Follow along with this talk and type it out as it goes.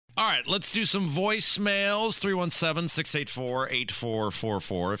All right, let's do some voicemails.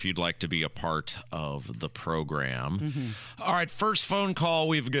 317-684-8444 if you'd like to be a part of the program. All right, first phone call.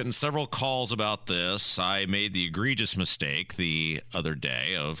 We've gotten several calls about this. I made the egregious mistake the other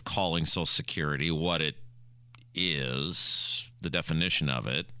day of calling Social Security what it is, the definition of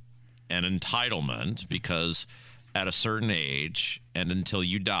it, an entitlement, because at a certain age and until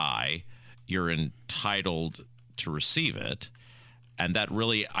you die, you're entitled to receive it. And that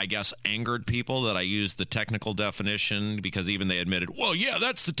really, I guess, angered people that I used the technical definition, because even they admitted, well, yeah,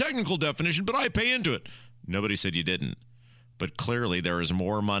 that's the technical definition, but I pay into it. Nobody said you didn't. But clearly there is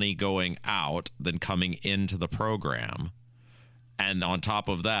more money going out than coming into the program. And on top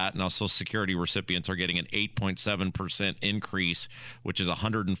of that, now Social Security recipients are getting an 8.7% increase, which is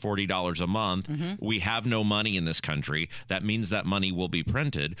 $140 a month. We have no money in this country. That means that money will be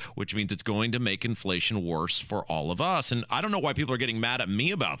printed, which means it's going to make inflation worse for all of us. And I don't know why people are getting mad at me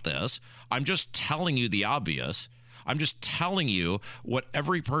about this. I'm just telling you the obvious. I'm just telling you what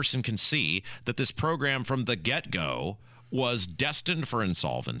every person can see, that this program from the get-go was destined for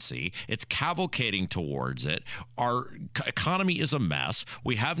insolvency. It's cavalcating towards it. Our economy is a mess.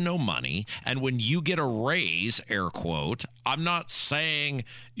 We have no money. And when you get a raise, air quote, I'm not saying,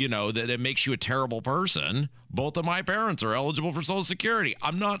 that it makes you a terrible person. Both of my parents are eligible for Social Security.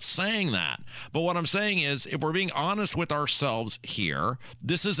 I'm not saying that. But what I'm saying is, if we're being honest with ourselves here,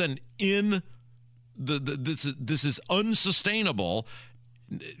 this is this is unsustainable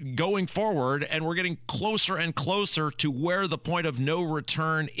going forward, and we're getting closer and closer to where the point of no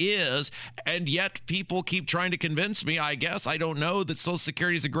return is, and yet people keep trying to convince me, I guess, I don't know, that Social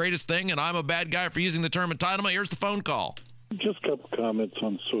Security is the greatest thing and I'm a bad guy for using the term entitlement. Here's the phone call. Just a couple comments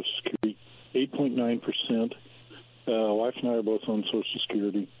on Social Security. 8.9%. Wife and I are both on Social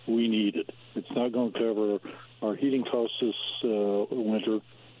Security. We need it. It's not going to cover our heating costs this winter.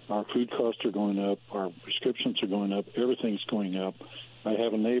 Our food costs are going up. Our prescriptions are going up. Everything's going up. I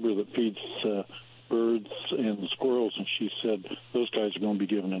have a neighbor that feeds birds and squirrels, and she said those guys are going to be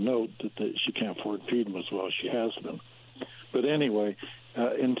given a note that she can't afford to feed them as well as she has them. But anyway,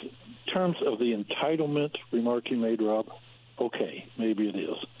 in terms of the entitlement remark you made, Rob, okay, maybe it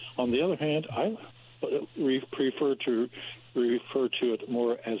is. On the other hand, I prefer to refer to it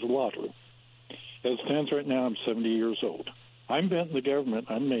more as lottery. As it stands right now, I'm 70 years old. I'm bent in the government.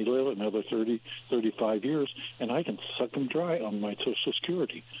 I may live another 30, 35 years, and I can suck them dry on my Social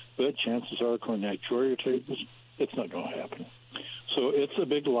Security. But chances are, according to actuarial tables, it's not going to happen. So it's a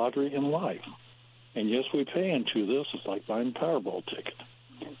big lottery in life. And yes, we pay into this. It's like buying a Powerball ticket.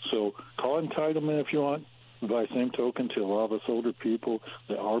 So call entitlement if you want. By the same token, to a lot of us older people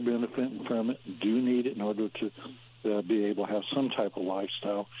that are benefiting from it, do need it in order to be able to have some type of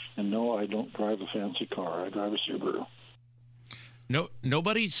lifestyle. And no, I don't drive a fancy car. I drive a Subaru. No,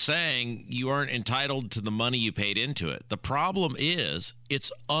 nobody's saying you aren't entitled to the money you paid into it. The problem is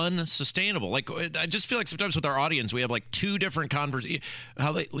it's unsustainable. Like, I just feel like sometimes with our audience, we have like two different conversations.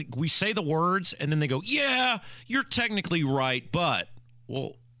 How they, like, we say the words and then they go, yeah, you're technically right, but,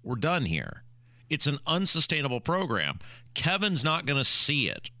 well, we're done here. It's an unsustainable program. Kevin's not going to see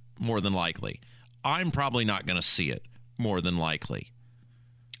it, more than likely. I'm probably not going to see it, more than likely.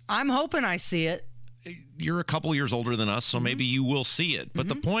 I'm hoping I see it. You're a couple years older than us, so maybe you will see it. But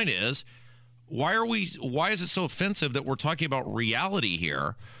the point is, why is it so offensive that we're talking about reality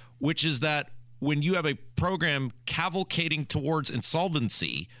here, which is that when you have a program cavalcating towards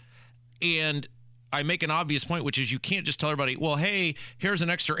insolvency, and I make an obvious point, which is you can't just tell everybody, well, hey, here's an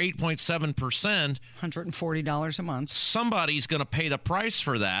extra 8.7%. $140 a month. Somebody's going to pay the price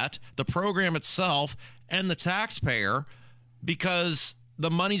for that, the program itself and the taxpayer, because the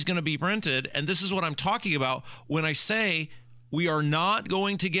money's going to be printed. And this is what I'm talking about when I say we are not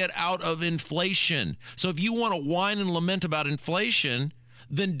going to get out of inflation. So if you want to whine and lament about inflation,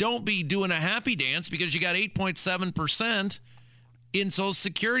 then don't be doing a happy dance because you got 8.7% in Social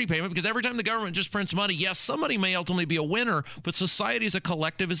Security payment, because every time the government just prints money, yes, somebody may ultimately be a winner, but society as a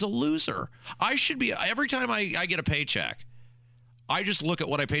collective is a loser. I should be, every time I get a paycheck, I just look at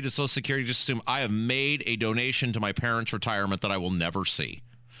what I paid to Social Security, just assume I have made a donation to my parents' retirement that I will never see.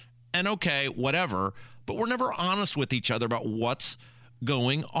 And okay, whatever, but we're never honest with each other about what's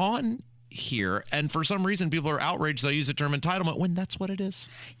going on here. And for some reason, people are outraged that I use the term entitlement when that's what it is.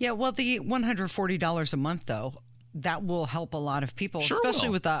 Yeah, well, the $140 a month, though, that will help a lot of people, Sure especially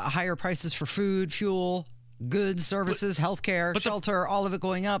will. with the higher prices for food, fuel, goods, services, healthcare, shelter, all of it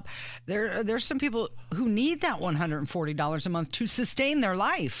going up. There's some people who need that $140 a month to sustain their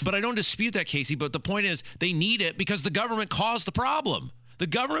life. But I don't dispute that, Casey. But the point is, they need it because the government caused the problem. The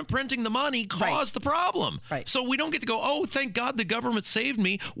government printing the money caused the problem. Right. So we don't get to go, oh, thank God the government saved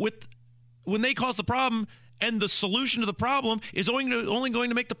me when they caused the problem. And the solution to the problem is only going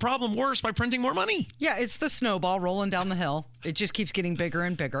to make the problem worse by printing more money. Yeah, it's the snowball rolling down the hill. It just keeps getting bigger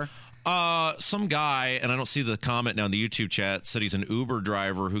and bigger. Some guy, and I don't see the comment now in the YouTube chat, said he's an Uber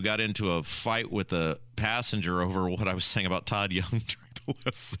driver who got into a fight with a passenger over what I was saying about Todd Young during the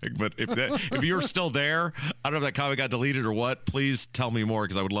last segment. If you're still there, I don't know if that comment got deleted or what. Please tell me more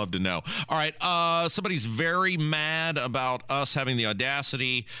because I would love to know. All right, somebody's very mad about us having the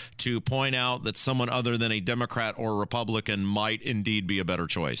audacity to point out that someone other than a Democrat or Republican might indeed be a better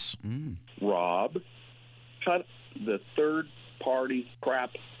choice. Rob, cut the third-party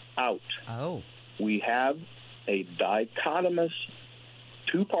crap out. Oh. We have a dichotomous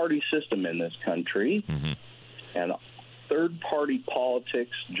two-party system in this country, and third-party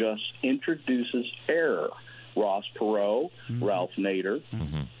politics just introduces error. Ross Perot, Ralph Nader.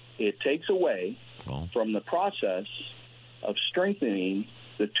 It takes away from the process of strengthening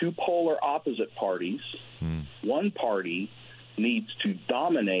the two polar opposite parties. One party needs to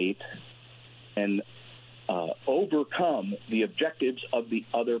dominate and overcome the objectives of the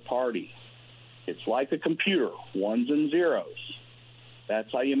other party. It's like a computer, ones and zeros.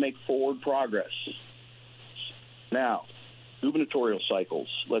 That's how you make forward progress. Now, gubernatorial cycles,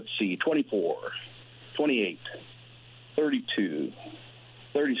 let's see, 24, 28, 32,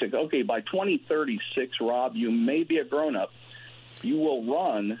 36. Okay, by 2036, Rob, you may be a grown-up. You will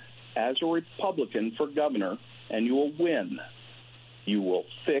run as a Republican for governor, and you will win. You will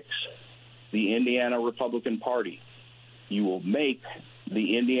fix the Indiana Republican Party. You will make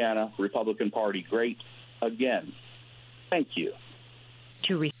the Indiana Republican Party great again. Thank you.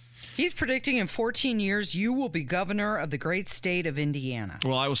 He's predicting in 14 years you will be governor of the great state of Indiana.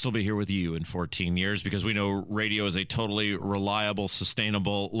 Well, I will still be here with you in 14 years because we know radio is a totally reliable,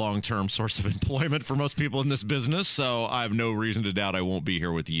 sustainable, long-term source of employment for most people in this business. So I have no reason to doubt I won't be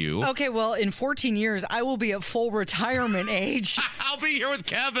here with you. Okay, well, in 14 years, I will be at full retirement age. I'll be here with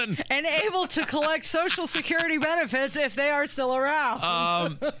Kevin. And able to collect Social Security benefits if they are still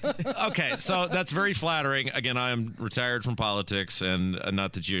around. Okay, so that's very flattering. Again, I am retired from politics, and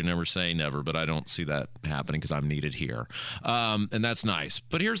not that you never say never, but I don't see that happening because I'm needed here. And that's nice.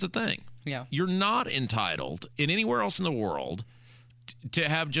 But here's the thing. Yeah. You're not entitled in anywhere else in the world to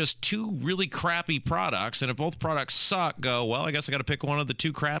have just two really crappy products. And if both products suck, go, well, I guess I got to pick one of the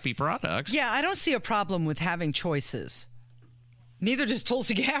two crappy products. Yeah, I don't see a problem with having choices. Neither does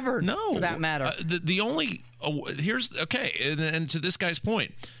Tulsi Gabbard, for that matter. And to this guy's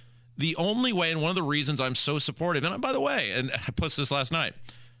point, the only way, and one of the reasons I'm so supportive, and by the way, and I posted this last night,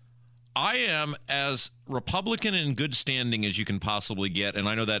 I am as Republican in good standing as you can possibly get, and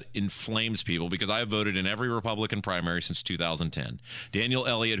I know that inflames people because I have voted in every Republican primary since 2010. Daniel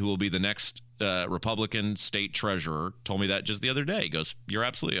Elliott, who will be the next Republican state treasurer, told me that just the other day. He goes, "You're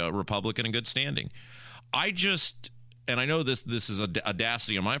absolutely a Republican in good standing." And I know this is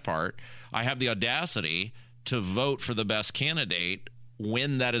audacity on my part, I have the audacity to vote for the best candidate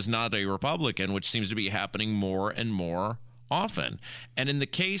when that is not a Republican, which seems to be happening more and more often. And in the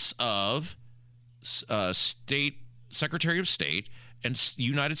case of state Secretary of State and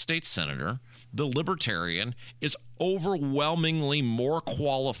United States Senator, the Libertarian is overwhelmingly more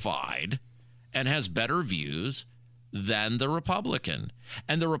qualified and has better views than the Republican.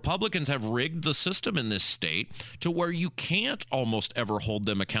 And the Republicans have rigged the system in this state to where you can't almost ever hold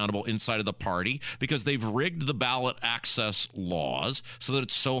them accountable inside of the party because they've rigged the ballot access laws so that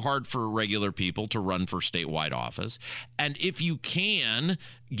it's so hard for regular people to run for statewide office. And if you can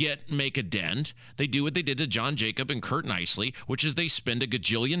make a dent, they do what they did to John Jacob and Kurt Nicely, which is they spend $1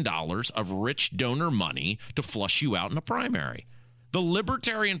 gajillion of rich donor money to flush you out in a primary. The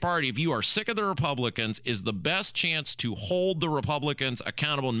Libertarian Party, if you are sick of the Republicans, is the best chance to hold the Republicans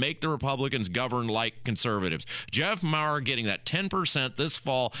accountable and make the Republicans govern like conservatives. Jeff Maurer getting that 10% this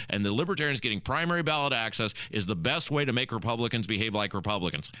fall and the Libertarians getting primary ballot access is the best way to make Republicans behave like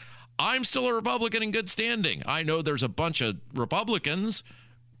Republicans. I'm still a Republican in good standing. I know there's a bunch of Republicans,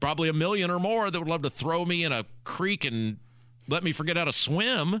 probably 1 million or more, that would love to throw me in a creek and let me forget how to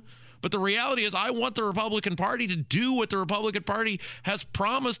swim. But the reality is I want the Republican Party to do what the Republican Party has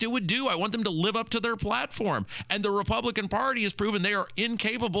promised it would do. I want them to live up to their platform. And the Republican Party has proven they are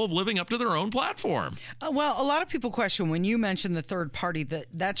incapable of living up to their own platform. Well, a lot of people question when you mention the third party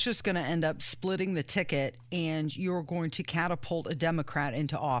that's just going to end up splitting the ticket and you're going to catapult a Democrat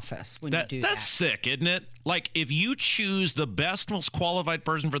into office when you do that. That's sick, isn't it? Like, if you choose the best, most qualified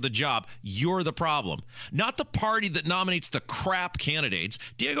person for the job, you're the problem. Not the party that nominates the crap candidates.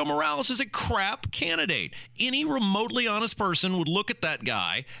 Diego Morales is a crap candidate. Any remotely honest person would look at that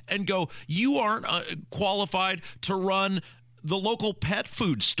guy and go, you aren't qualified to run the local pet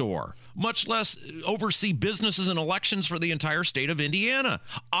food store, much less oversee businesses and elections for the entire state of Indiana.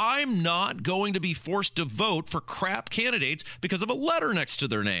 I'm not going to be forced to vote for crap candidates because of a letter next to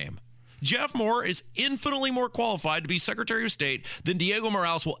their name. Jeff Moore is infinitely more qualified to be Secretary of State than Diego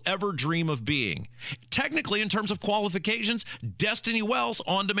Morales will ever dream of being. Technically, in terms of qualifications, Destiny Wells,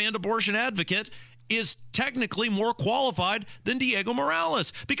 on-demand abortion advocate, is technically more qualified than Diego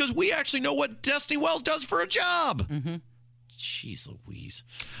Morales because we actually know what Destiny Wells does for a job. Mm-hmm. Jeez Louise.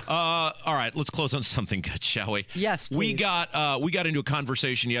 All right, let's close on something good, shall we? Yes, please. We got into a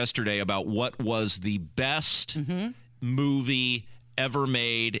conversation yesterday about what was the best movie ever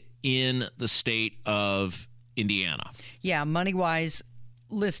made in the state of Indiana. Yeah, MoneyWise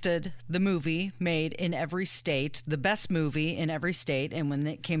listed the movie made in every state, the best movie in every state. And when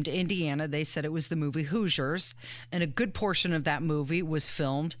it came to Indiana, they said it was the movie Hoosiers. And a good portion of that movie was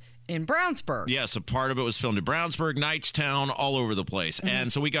filmed in Brownsburg. Yes, a part of it was filmed in Brownsburg, Knightstown, all over the place. Mm-hmm.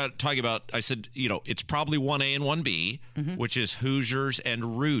 And so we got talking about, I said, it's probably 1A and 1B, which is Hoosiers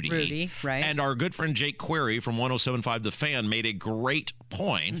and Rudy. Rudy, right. And our good friend Jake Query from 107.5 The Fan made a great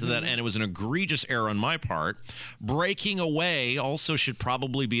point that, and it was an egregious error on my part, Breaking Away also should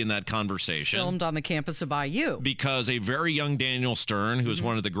probably be in that conversation. Filmed on the campus of IU. Because a very young Daniel Stern, who is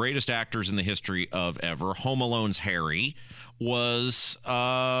one of the greatest actors in the history of ever, Home Alone's Harry, was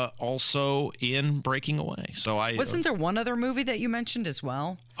also in Breaking Away. So wasn't there one other movie that you mentioned as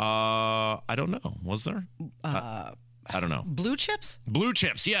well? I don't know. Was there? I don't know. Blue Chips? Blue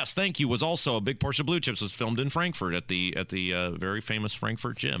Chips, yes, thank you. Was also a big portion of Blue Chips was filmed in Frankfurt at the very famous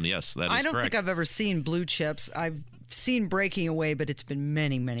Frankfurt Gym. Yes, that is correct. I don't think I've ever seen Blue Chips. I've seen Breaking Away, but it's been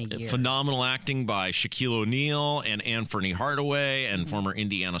many, many years. Phenomenal acting by Shaquille O'Neal and Anthony Hardaway and former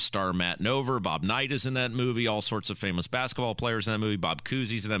Indiana star Matt Nover. Bob Knight is in that movie. All sorts of famous basketball players in that movie. Bob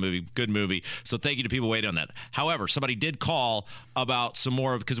Cousy's in that movie. Good movie. So thank you to people waiting on that. However, somebody did call about some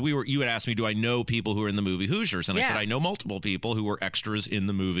more of, because you had asked me, do I know people who are in the movie Hoosiers? And I said, I know multiple people who were extras in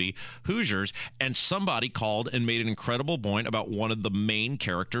the movie Hoosiers. And somebody called and made an incredible point about one of the main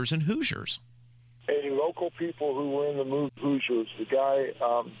characters in Hoosiers. Local people who were in the movie Hoosiers, the guy,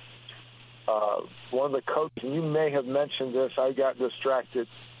 one of the coaches, and you may have mentioned this, I got distracted.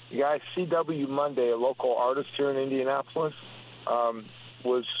 The guy, C.W. Monday, a local artist here in Indianapolis,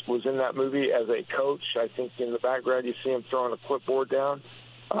 was in that movie as a coach. I think in the background you see him throwing a clipboard down.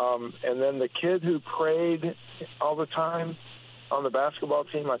 And then the kid who prayed all the time on the basketball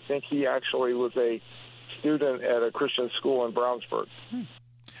team, I think he actually was a student at a Christian school in Brownsburg.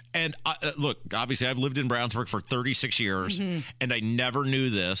 And look, obviously, I've lived in Brownsburg for 36 years, and I never knew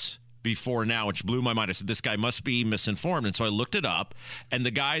this before now, which blew my mind. I said, this guy must be misinformed. And so I looked it up, and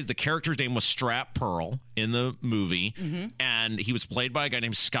the character's name was Strap Pearl in the movie, and he was played by a guy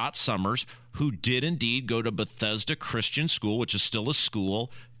named Scott Summers, who did indeed go to Bethesda Christian School, which is still a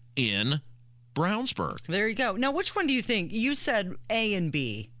school in Brownsburg. There you go. Now, which one do you think? You said A and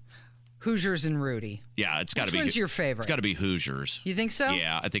B. Hoosiers and Rudy. Yeah, it's got to be. Which one's your favorite? It's got to be Hoosiers. You think so?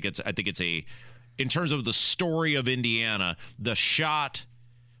 Yeah, I think it's a. In terms of the story of Indiana, the shot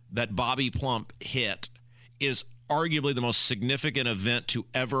that Bobby Plump hit is arguably the most significant event to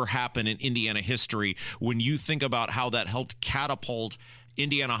ever happen in Indiana history. When you think about how that helped catapult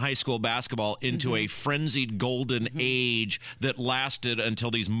Indiana high school basketball into a frenzied golden age that lasted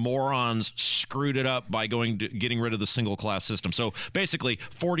until these morons screwed it up by getting rid of the single class system. So basically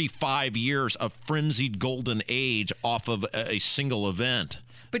 45 years of frenzied golden age off of a single event.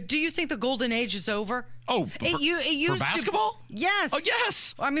 But do you think the golden age is over? Oh, it used for basketball? Yes. Oh,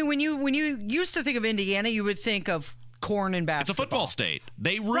 yes. I mean, when you used to think of Indiana, you would think of corn and basketball. It's a football state.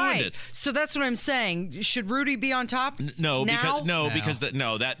 They ruined it. So that's what I'm saying. Should Rudy be on top? Because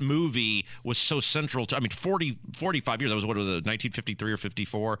that movie was so central to, 45 years. That was 1953 or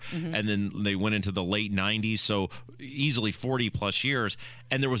 54. And then they went into the late 90s. So easily 40 plus years.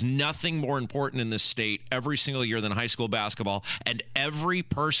 And there was nothing more important in this state every single year than high school basketball. And every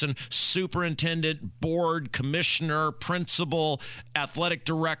person, superintendent, board, commissioner, principal, athletic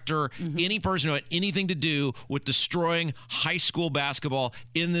director, any person who had anything to do with destroying high school basketball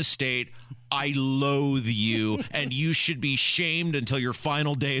in this state, I loathe you, and you should be shamed until your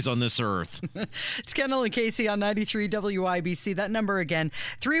final days on this earth. It's Kendall and Casey on 93 WIBC. That number again,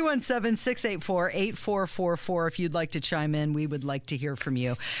 317-684-8444. If you'd like to chime in, we would like to hear from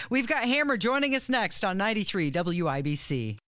you. We've got Hammer joining us next on 93 WIBC.